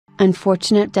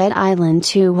Unfortunate Dead Island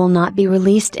 2 will not be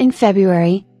released in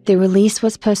February. The release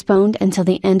was postponed until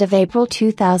the end of April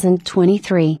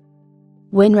 2023.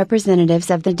 When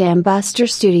representatives of the Dambuster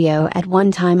studio at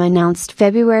one time announced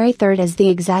February 3rd as the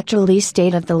exact release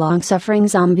date of the long-suffering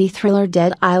zombie thriller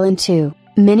Dead Island 2,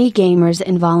 many gamers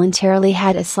involuntarily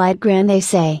had a slight grin. They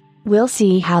say, "We'll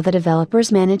see how the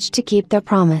developers managed to keep their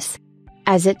promise."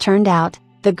 As it turned out,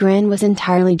 the grin was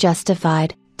entirely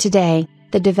justified. Today,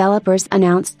 the developers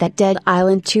announced that Dead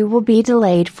Island 2 will be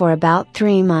delayed for about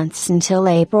 3 months until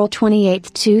April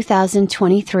 28,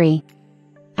 2023.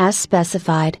 As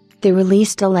specified, the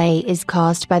release delay is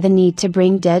caused by the need to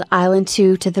bring Dead Island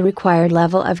 2 to the required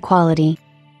level of quality.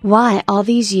 Why all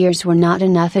these years were not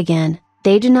enough again,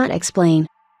 they do not explain.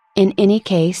 In any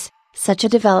case, such a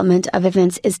development of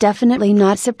events is definitely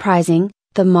not surprising.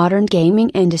 The modern gaming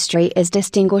industry is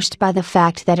distinguished by the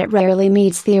fact that it rarely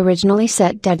meets the originally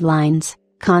set deadlines,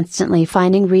 constantly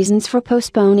finding reasons for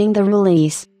postponing the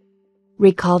release.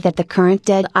 Recall that the current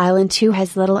Dead Island 2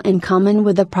 has little in common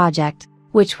with the project,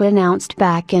 which was announced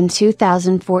back in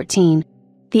 2014.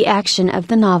 The action of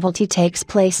the novelty takes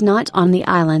place not on the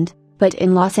island, but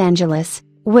in Los Angeles,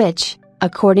 which,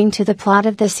 according to the plot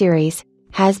of the series,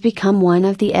 has become one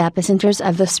of the epicenters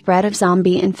of the spread of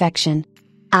zombie infection.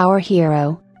 Our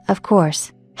hero, of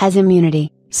course, has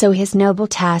immunity, so his noble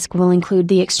task will include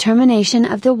the extermination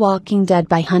of the Walking Dead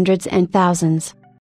by hundreds and thousands.